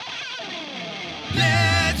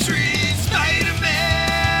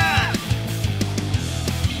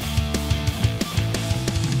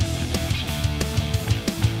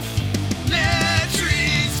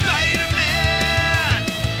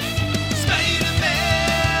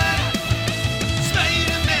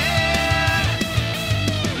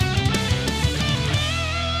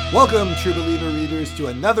Welcome, True Believer readers, to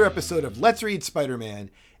another episode of Let's Read Spider-Man.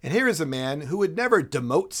 And here is a man who would never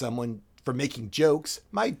demote someone for making jokes,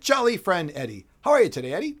 my jolly friend Eddie. How are you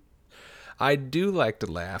today, Eddie? I do like to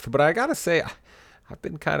laugh, but I gotta say, I've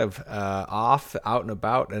been kind of off, out and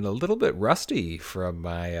about, and a little bit rusty from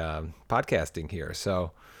my podcasting here.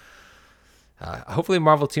 So hopefully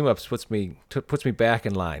Marvel Team Ups puts me back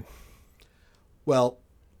in line. Well,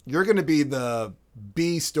 you're going to be the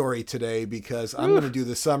B story today because I'm going to do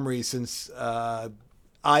the summary since I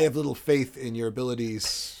have little faith in your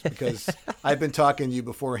abilities because I've been talking to you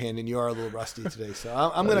beforehand and you are a little rusty today.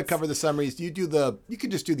 So I'm going to cover the summaries. You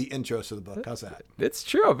can just do the intros to the book. How's that? It's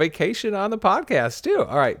true. A vacation on the podcast too.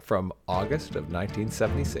 All right. From August of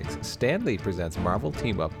 1976, Stan Lee presents Marvel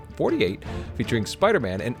Team Up 48 featuring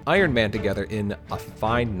Spider-Man and Iron Man together in A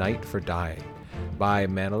Fine Night for Dying by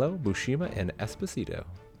Manolo, Buscema, and Esposito.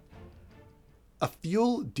 A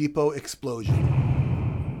fuel depot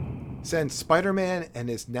explosion sends Spider-Man and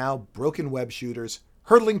his now broken web shooters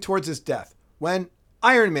hurtling towards his death when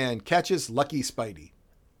Iron Man catches Lucky Spidey.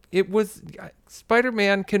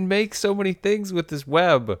 Spider-Man can make so many things with this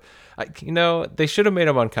web. They should have made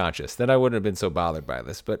him unconscious. Then I wouldn't have been so bothered by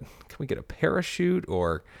this. But can we get a parachute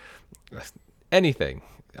or anything?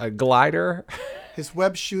 A glider? His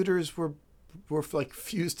web shooters were like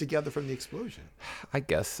fused together from the explosion. I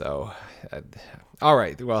guess so. All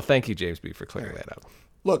right. Well, thank you, James B., for clearing that up.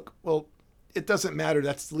 Look, it doesn't matter.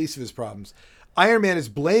 That's the least of his problems. Iron Man is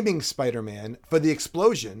blaming Spider-Man for the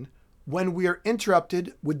explosion when we are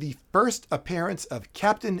interrupted with the first appearance of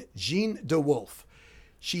Captain Jean DeWolf.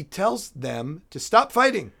 She tells them to stop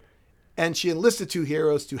fighting, and she enlists the two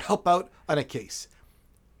heroes to help out on a case.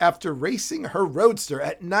 After racing her roadster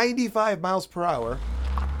at 95 miles per hour,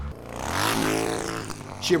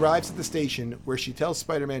 she arrives at the station where she tells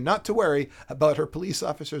Spider-Man not to worry about her police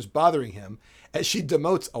officers bothering him as she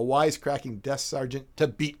demotes a wisecracking desk sergeant to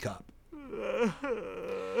beat cop.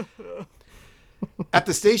 At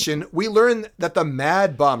the station, we learn that the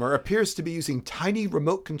Mad Bomber appears to be using tiny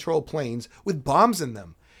remote control planes with bombs in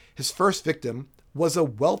them. His first victim was a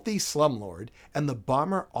wealthy slumlord, and the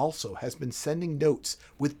bomber also has been sending notes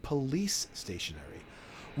with police stationery.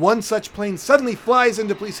 One such plane suddenly flies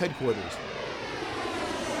into police headquarters.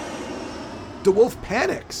 DeWolf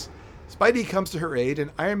panics. Spidey comes to her aid,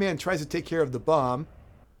 and Iron Man tries to take care of the bomb.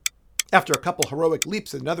 After a couple heroic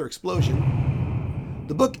leaps and another explosion,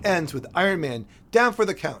 the book ends with Iron Man down for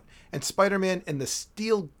the count, and Spider-Man in the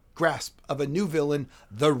steel grasp of a new villain,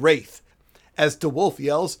 the Wraith, as DeWolf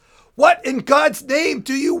yells, "What in God's name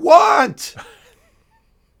do you want?"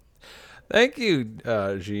 Thank you,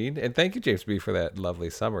 Jean, and thank you, James B., for that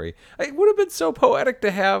lovely summary. It would have been so poetic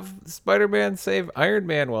to have Spider-Man save Iron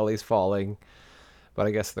Man while he's falling, but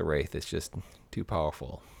I guess the Wraith is just too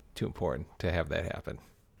powerful, too important to have that happen.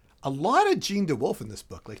 A lot of Jean DeWolf in this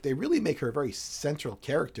book. Like, they really make her a very central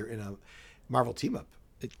character in a Marvel team-up.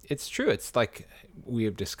 It's true. It's like we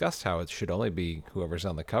have discussed how it should only be whoever's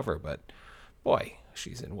on the cover, but boy,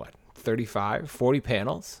 she's in 35, 40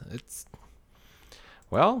 panels?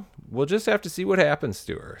 Well, we'll just have to see what happens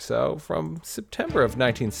to her. So, from September of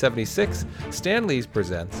 1976, Stan Lee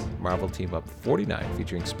presents Marvel Team Up 49,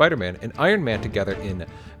 featuring Spider-Man and Iron Man together in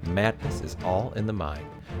Madness is All in the Mind,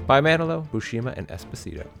 by Manolo, Buscema, and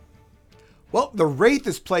Esposito. Well, the Wraith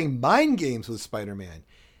is playing mind games with Spider-Man.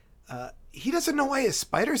 He doesn't know why his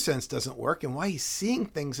spider sense doesn't work and why he's seeing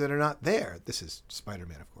things that are not there. This is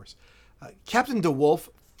Spider-Man, of course. Captain DeWolf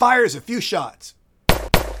fires a few shots,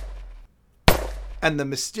 and the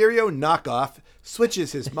Mysterio knockoff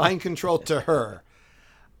switches his mind control to her.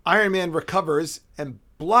 Iron Man recovers and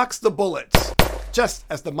blocks the bullets, just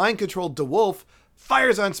as the mind-controlled DeWolf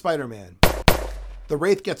fires on Spider-Man. The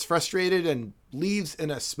Wraith gets frustrated and leaves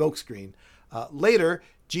in a smokescreen. Later,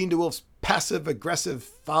 Jean DeWolf's passive-aggressive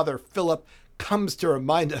father, Philip, comes to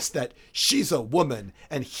remind us that she's a woman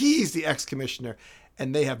and he's the ex-commissioner,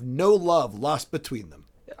 and they have no love lost between them.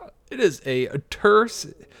 It is a terse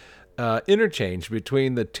interchange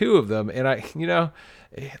between the two of them, and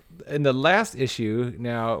in the last issue,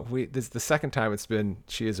 this is the second time it's been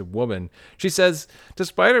she is a woman. She says to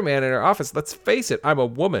Spider-Man in her office, "Let's face it, I'm a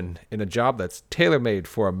woman in a job that's tailor-made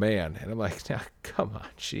for a man." And I'm like, now, come on,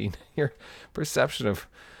 Jean, your perception of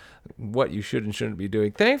what you should and shouldn't be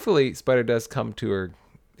doing. Thankfully, Spider does come to her,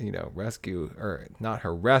 rescue, or not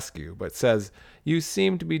her rescue, but says, "You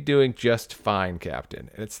seem to be doing just fine, Captain."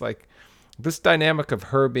 And it's like, this dynamic of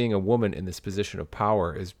her being a woman in this position of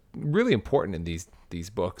power is really important in these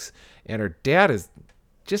books. And her dad is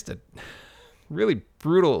just a really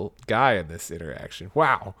brutal guy in this interaction.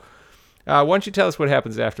 Wow. Why don't you tell us what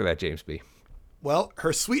happens after that, James B.? Well,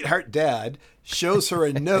 her sweetheart dad shows her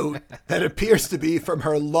a note that appears to be from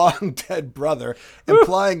her long dead brother,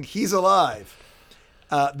 implying he's alive.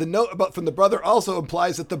 The note from the brother also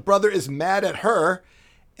implies that the brother is mad at her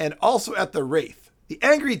and also at the Wraith. The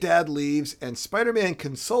angry dad leaves, and Spider-Man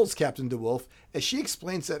consoles Captain DeWolf as she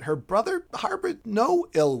explains that her brother harbored no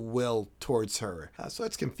ill will towards her. So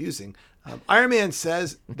it's confusing. Iron Man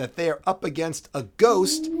says that they are up against a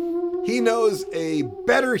ghost. He knows a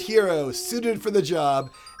better hero suited for the job,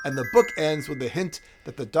 and the book ends with a hint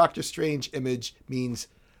that the Doctor Strange image means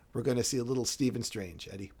we're going to see a little Stephen Strange,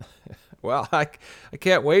 Eddie. Well, I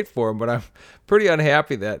can't wait for him, but I'm pretty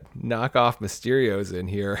unhappy that knockoff Mysterio's in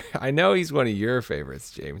here. I know he's one of your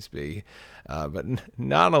favorites, James B. But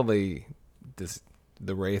not only does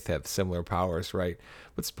the Wraith have similar powers, right?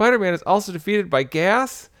 But Spider-Man is also defeated by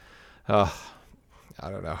gas? Oh,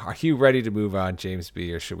 I don't know. Are you ready to move on, James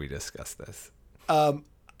B., or should we discuss this?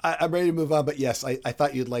 I'm ready to move on, but yes, I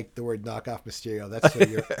thought you'd like the word knockoff Mysterio.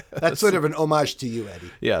 That's sort of an homage to you, Eddie.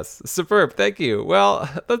 Yes, superb. Thank you. Well,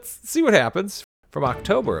 let's see what happens. From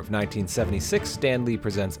October of 1976, Stan Lee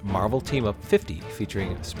presents Marvel Team Up 50,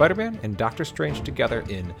 featuring Spider-Man and Doctor Strange together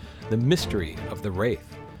in The Mystery of the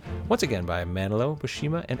Wraith. Once again by Manolo,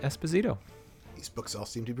 Buscema, and Esposito. These books all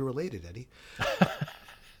seem to be related, Eddie.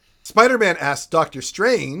 Spider-Man asks Doctor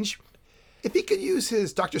Strange if he could use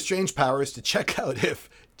his Doctor Strange powers to check out if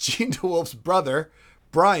Jean DeWolf's brother,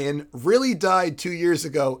 Brian, really died 2 years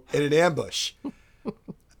ago in an ambush. I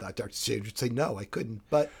thought Doctor Strange would say, no, I couldn't,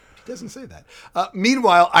 but he doesn't say that.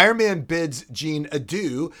 Meanwhile, Iron Man bids Jean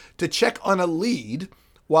adieu to check on a lead,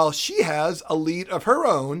 while she has a lead of her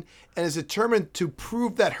own and is determined to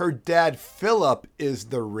prove that her dad, Philip, is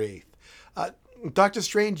the Wraith. Doctor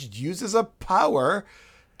Strange uses a power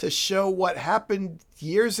to show what happened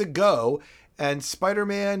years ago, and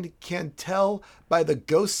Spider-Man can tell by the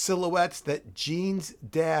ghost silhouettes that Jean's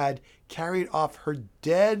dad carried off her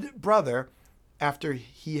dead brother after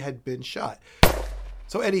he had been shot.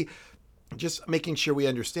 So, Eddie, just making sure we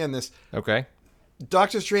understand this. Okay.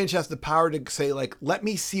 Doctor Strange has the power to say, like, let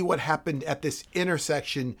me see what happened at this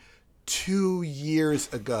intersection 2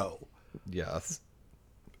 years ago. Yes.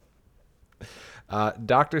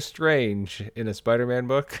 Doctor Strange in a Spider-Man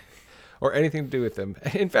book, or anything to do with him.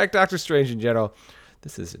 In fact, Doctor Strange in general,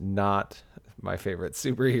 this is not my favorite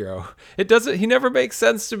superhero. He never makes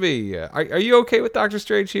sense to me. Are you okay with Doctor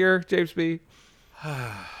Strange here, James B?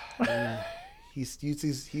 He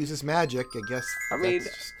uses magic, I guess. I mean,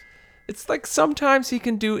 it's like sometimes he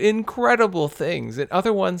can do incredible things, and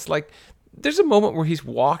other ones, like, there's a moment where he's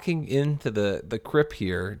walking into the crypt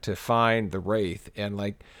here to find the Wraith, and,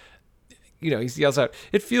 like, he yells out,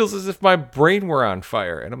 "It feels as if my brain were on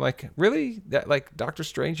fire." And I'm like, really? That, like, Doctor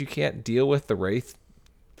Strange, you can't deal with the Wraith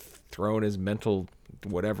throwing his mental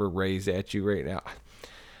whatever rays at you right now?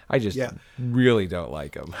 I just really don't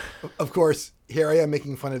like him. Of course, here I am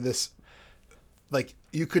making fun of this. Like,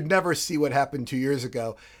 you could never see what happened 2 years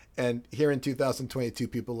ago. And here in 2022,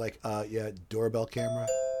 people like, doorbell camera.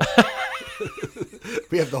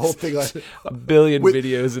 We have the whole thing on a billion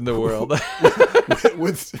videos in the world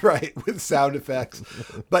with sound effects.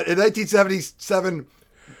 But in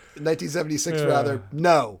 1976 rather,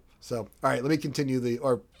 no. So, all right, let me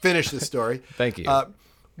finish this story. Thank you.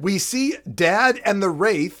 We see Dad and the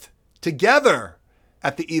Wraith together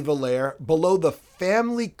at the evil lair below the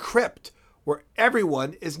family crypt, where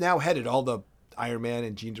everyone is now headed. All the Iron Man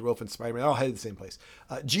and Jean DeWolf and Spider-Man all headed to the same place.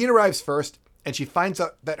 Jean arrives first, and she finds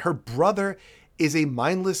out that her brother is a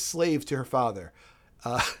mindless slave to her father.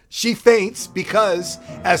 She faints because,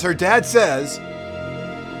 as her dad says,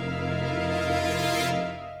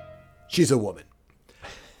 she's a woman.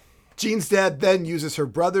 Jean's dad then uses her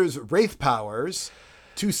brother's Wraith powers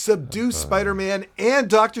to subdue Spider-Man and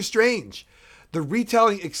Doctor Strange. The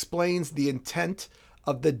retelling explains the intent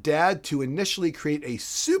of the dad to initially create a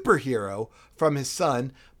superhero from his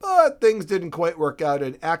son, but things didn't quite work out,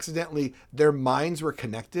 and accidentally their minds were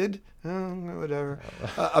connected. Whatever.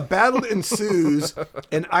 A battle ensues,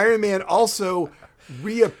 and Iron Man also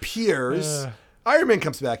reappears. Iron Man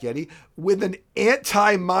comes back, Eddie, with an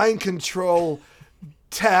anti-mind control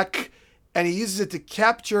tech, and he uses it to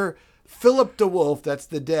capture Philip DeWolf, that's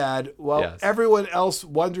the dad, while everyone else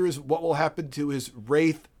wonders what will happen to his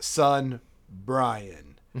Wraith son,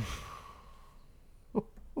 Brian.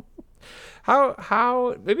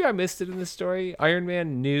 How maybe I missed it in the story. Iron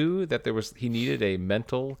Man knew that he needed a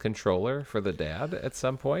mental controller for the dad at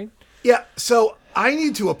some point. Yeah, so I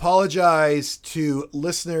need to apologize to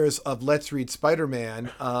listeners of Let's Read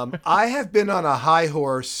Spider-Man. I have been on a high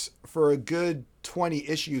horse for a good 20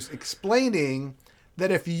 issues explaining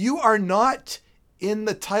that if you are not in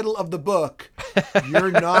the title of the book,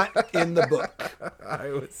 you're not in the book.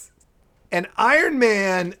 And Iron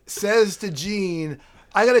Man says to Jean,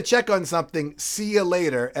 I got to check on something. See you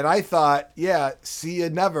later. And I thought, yeah, see you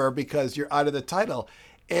never because you're out of the title.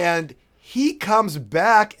 And he comes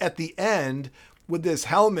back at the end with this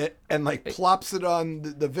helmet and like plops it on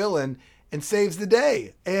the villain and saves the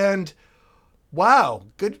day. And wow,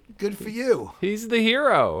 good for you. He's the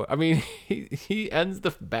hero. I mean, he ends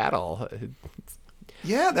the battle.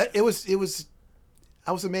 Yeah,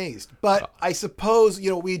 I was amazed. But I suppose,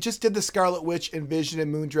 we just did the Scarlet Witch and Vision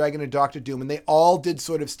and Moondragon and Doctor Doom, and they all did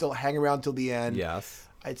sort of still hang around till the end. Yes.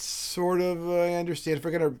 I understand if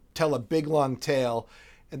we're going to tell a big, long tale,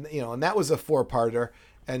 and that was a 4-parter.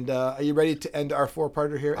 And are you ready to end our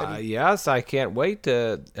 4-parter here, Eddie? Yes, I can't wait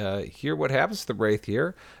to hear what happens to the Wraith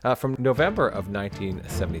here. From November of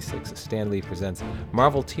 1976, Stan Lee presents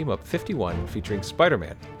Marvel Team Up 51 featuring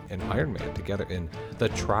Spider-Man and Iron Man together in The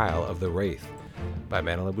Trial of the Wraith by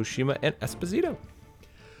Manola Bushima and Esposito.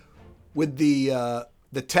 With the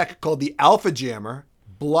tech called the Alpha Jammer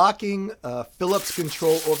blocking Philip's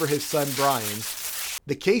control over his son Brian,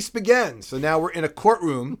 the case begins. So now we're in a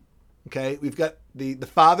courtroom. Okay, we've got the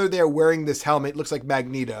father there wearing this helmet. It looks like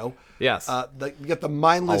Magneto. Yes. You got the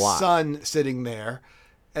mindless son sitting there.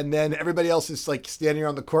 And then everybody else is like standing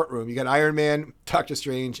around the courtroom. You got Iron Man, Doctor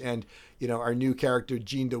Strange, and, our new character,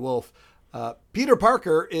 Jean DeWolf. Peter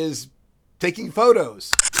Parker is taking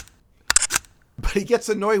photos. But he gets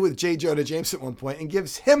annoyed with J. Jonah Jameson at one point and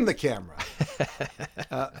gives him the camera.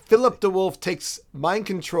 Philip DeWolf takes mind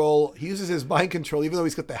control. He uses his mind control, even though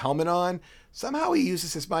he's got the helmet on. Somehow he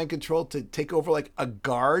uses his mind control to take over like a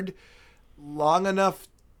guard long enough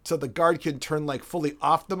so the guard can turn like fully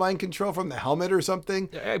off the mind control from the helmet or something.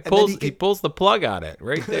 Yeah, he pulls the plug on it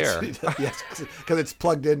right there. Yes, because it's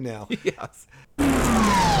plugged in now. Yes.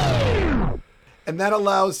 And that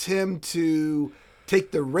allows him to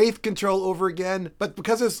take the Wraith control over again. But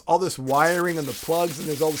because there's all this wiring and the plugs and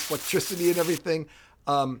there's all this electricity and everything,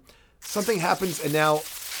 something happens. And now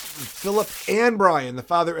Philip and Brian, the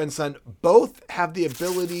father and son, both have the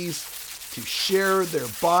abilities to share their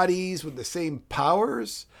bodies with the same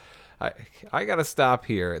powers. I got to stop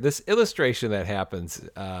here. This illustration that happens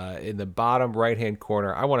in the bottom right-hand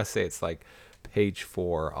corner, I want to say it's like page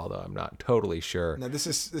 4, although I'm not totally sure. Now this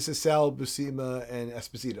is Sal Buscema and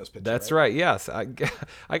Esposito's picture. That's right. Yes, I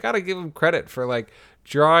got to give him credit for like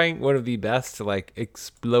drawing one of the best like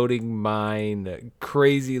exploding mind,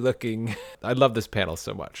 crazy looking. I love this panel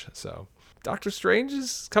so much. So Doctor Strange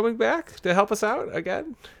is coming back to help us out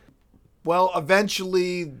again. Well,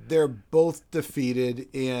 eventually they're both defeated,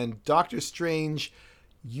 and Doctor Strange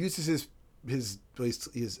uses he's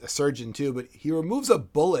a surgeon too, but he removes a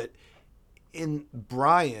bullet in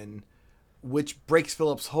Brian, which breaks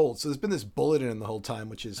Philip's hold. So there's been this bullet in him the whole time,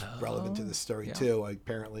 which is relevant to this story too,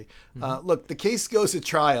 apparently. Mm-hmm. Look, the case goes to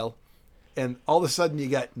trial, and all of a sudden you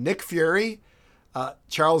got Nick Fury,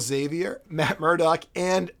 Charles Xavier, Matt Murdock,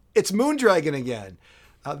 and it's Moondragon again.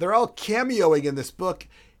 They're all cameoing in this book.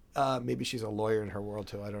 Maybe she's a lawyer in her world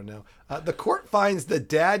too. I don't know. The court finds the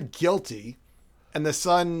dad guilty, and the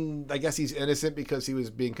son, I guess he's innocent because he was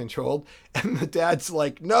being controlled. And the dad's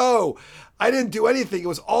like, no, I didn't do anything. It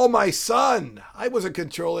was all my son. I wasn't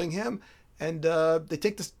controlling him. And they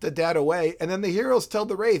take the dad away. And then the heroes tell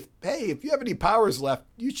the Wraith, hey, if you have any powers left,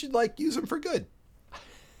 you should use them for good.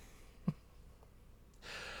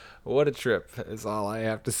 What a trip is all I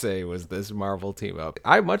have to say was this Marvel team up.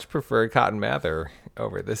 I much prefer Cotton Mather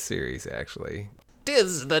over this series, actually.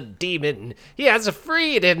 'Tis the demon. He has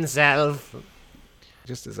freed himself.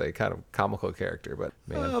 Just as a kind of comical character, but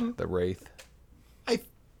man, the Wraith. I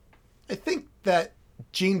think that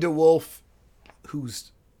Jean DeWolf,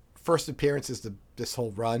 whose first appearance is this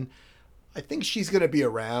whole run, I think she's going to be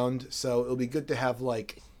around. So it'll be good to have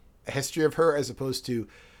like a history of her as opposed to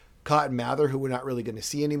Cotton Mather, who we're not really going to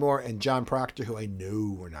see anymore, and John Proctor, who I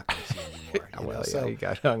know we're not going to see anymore. Yeah, he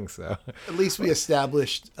got hung, so at least we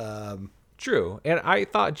established. True, and I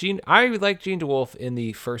thought I like Jean DeWolf in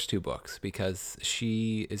the first 2 books because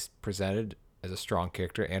she is presented as a strong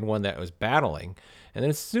character and one that was battling, and then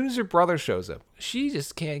as soon as her brother shows up, she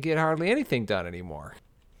just can't get hardly anything done anymore.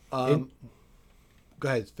 Go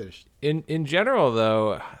ahead, finish. In general,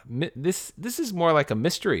 though, this is more like a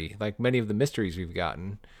mystery, like many of the mysteries we've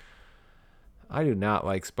gotten. I do not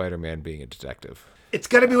like Spider-Man being a detective. It's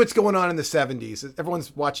got to be what's going on in the 70s.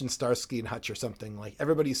 Everyone's watching Starsky and Hutch or something. Like,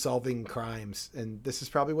 everybody's solving crimes, and this is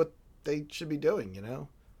probably what they should be doing,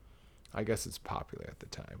 I guess it's popular at the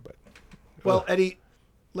time, but... Well, Eddie,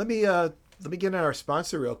 let me let me get on our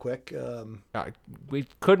sponsor real quick. We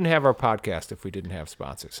couldn't have our podcast if we didn't have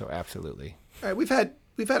sponsors. So absolutely. All right, we've had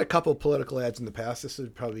a couple political ads in the past. This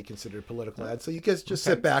would probably be considered a political ad. So you guys just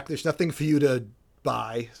sit back. There's nothing for you to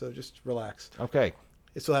buy, so just relax. Okay.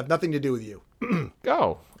 This will have nothing to do with you.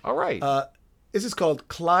 Go. All right. This is called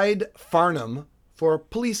Clyde Farnham for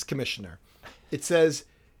police commissioner. It says,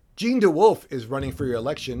 Jean DeWolf is running for your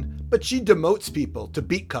election, but she demotes people to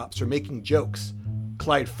beat cops for making jokes.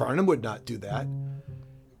 Clyde Farnham would not do that.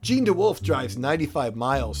 Jean DeWolf drives 95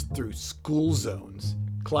 miles through school zones.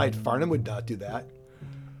 Clyde Farnham would not do that.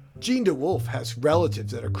 Jean DeWolf has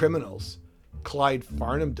relatives that are criminals. Clyde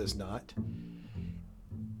Farnham does not.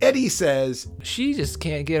 Eddie says, she just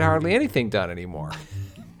can't get hardly anything done anymore.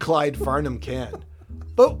 Clyde Farnham can.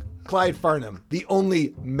 Vote Clyde Farnham, the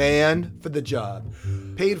only man for the job.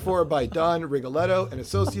 Paid for by Don Rigoletto and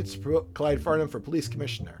Associates. Clyde Farnham for police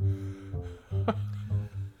commissioner.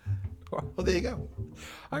 Well, there you go.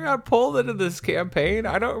 I got pulled into this campaign.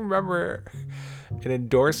 I don't remember an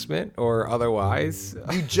endorsement or otherwise.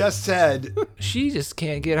 You just said, she just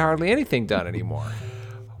can't get hardly anything done anymore.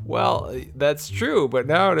 Well, that's true, but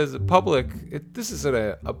now it is a public. This is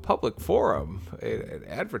a public forum, an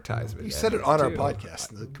advertisement. You said it on our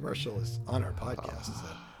podcast. The commercial is on our podcast. So.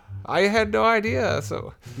 I had no idea.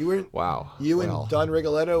 So you were wow. You and Don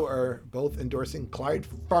Rigoletto are both endorsing Clyde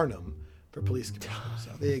Farnham for police commissioner. So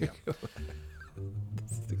there you go.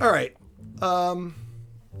 All right.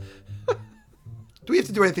 Do we have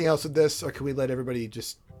to do anything else with this, or can we let everybody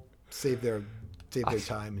just save their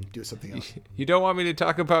time and do something else? You don't want me to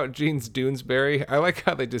talk about Jean's Doonesbury? I like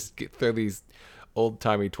how they just throw these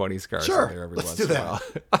old-timey 20s cars in there every once in a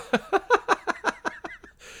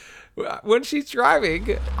while. When she's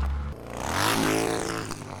driving,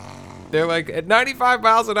 they're like at 95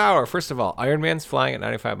 miles an hour. First of all, Iron Man's flying at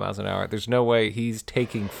 95 miles an hour. There's no way he's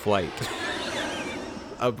taking flight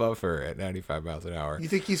above her at 95 miles an hour. You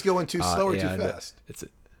think he's going too slow or too fast?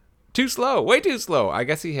 Too slow, way too slow. I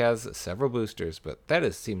guess he has several boosters, but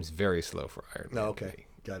that seems very slow for Iron Man. Okay,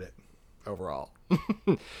 got it. Overall.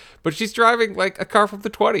 But she's driving like a car from the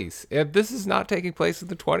 20s, and this is not taking place in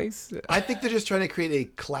the 20s. I think they're just trying to create a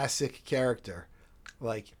classic character.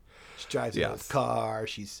 Like, she drives a car,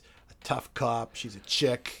 she's a tough cop, she's a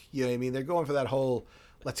chick. You know what I mean? They're going for that whole,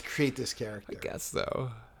 let's create this character. I guess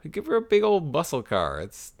so. Give her a big old muscle car.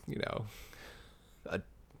 It's, a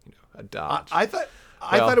Dodge. I thought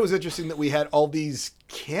it was interesting that we had all these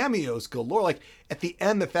cameos galore. Like at the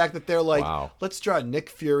end, the fact that they're like, let's draw Nick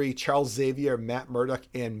Fury, Charles Xavier, Matt Murdock,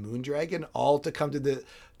 and Moondragon all to come to the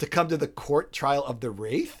court trial of the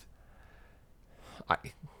Wraith.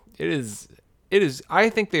 It is. I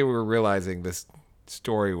think they were realizing this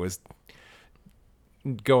story was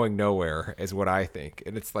going nowhere, is what I think.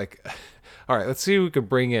 And it's like, all right, let's see who we can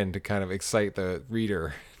bring in to kind of excite the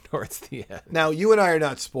reader towards the end. Now, you and I are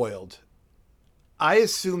not spoiled. I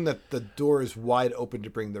assume that the door is wide open to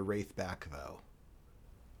bring the Wraith back, though.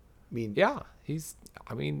 I mean, yeah, he's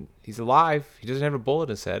alive. He doesn't have a bullet in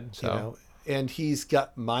his head, so. And he's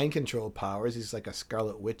got mind control powers. He's like a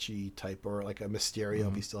Scarlet Witchy type, or like a Mysterio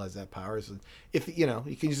if he still has that powers. If he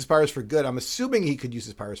can use his powers for good. I'm assuming he could use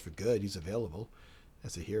his powers for good. He's available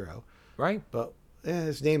as a hero, right? But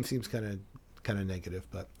his name seems kind of negative.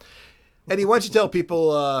 But Eddie, why don't you tell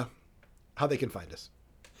people how they can find us?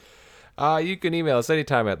 You can email us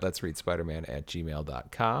anytime at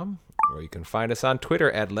letsreadspiderman@gmail.com, or you can find us on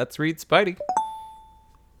Twitter at Let's Read Spidey.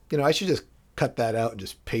 I should just cut that out and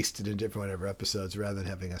just paste it in different whatever episodes rather than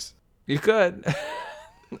having us. You could.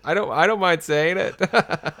 I don't mind saying it.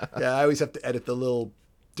 Yeah, I always have to edit the little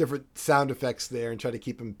different sound effects there and try to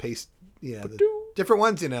keep them paste. The different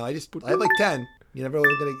ones. I have like 10. You never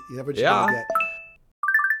gonna get.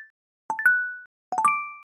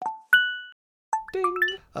 Ding.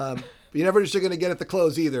 You're never just going to get at the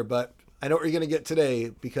close either, but I know what you're going to get today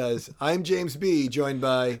because I'm James B., joined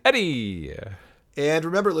by Eddie. And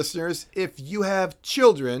remember, listeners, if you have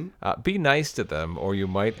children, be nice to them or you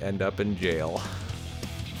might end up in jail.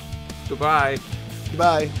 Goodbye.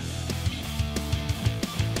 Goodbye.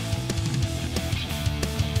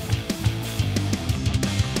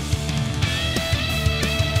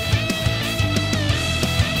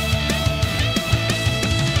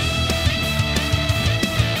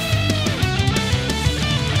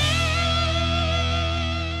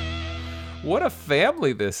 What a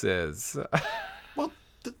family this is. Well,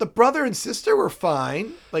 the brother and sister were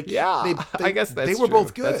fine. Like, yeah, I guess that's they were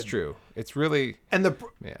both good. That's true. It's really and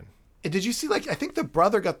man. And did you see? Like, I think the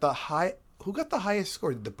brother got the high. Who got the highest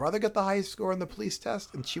score? Did the brother get the highest score on the police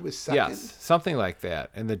test, and she was second? Yes, something like that.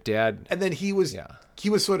 And the dad. And then he was. Yeah. He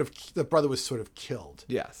was the brother was sort of killed.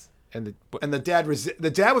 Yes. And And the dad was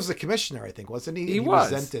the commissioner, I think, wasn't he? he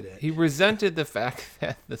was. Resented it. He resented the fact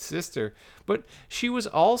that the sister, but she was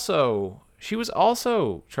also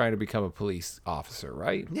trying to become a police officer,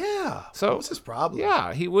 right? Yeah. So what was his problem?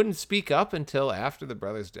 Yeah, he wouldn't speak up until after the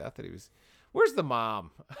brother's death. That he was, where's the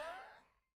mom?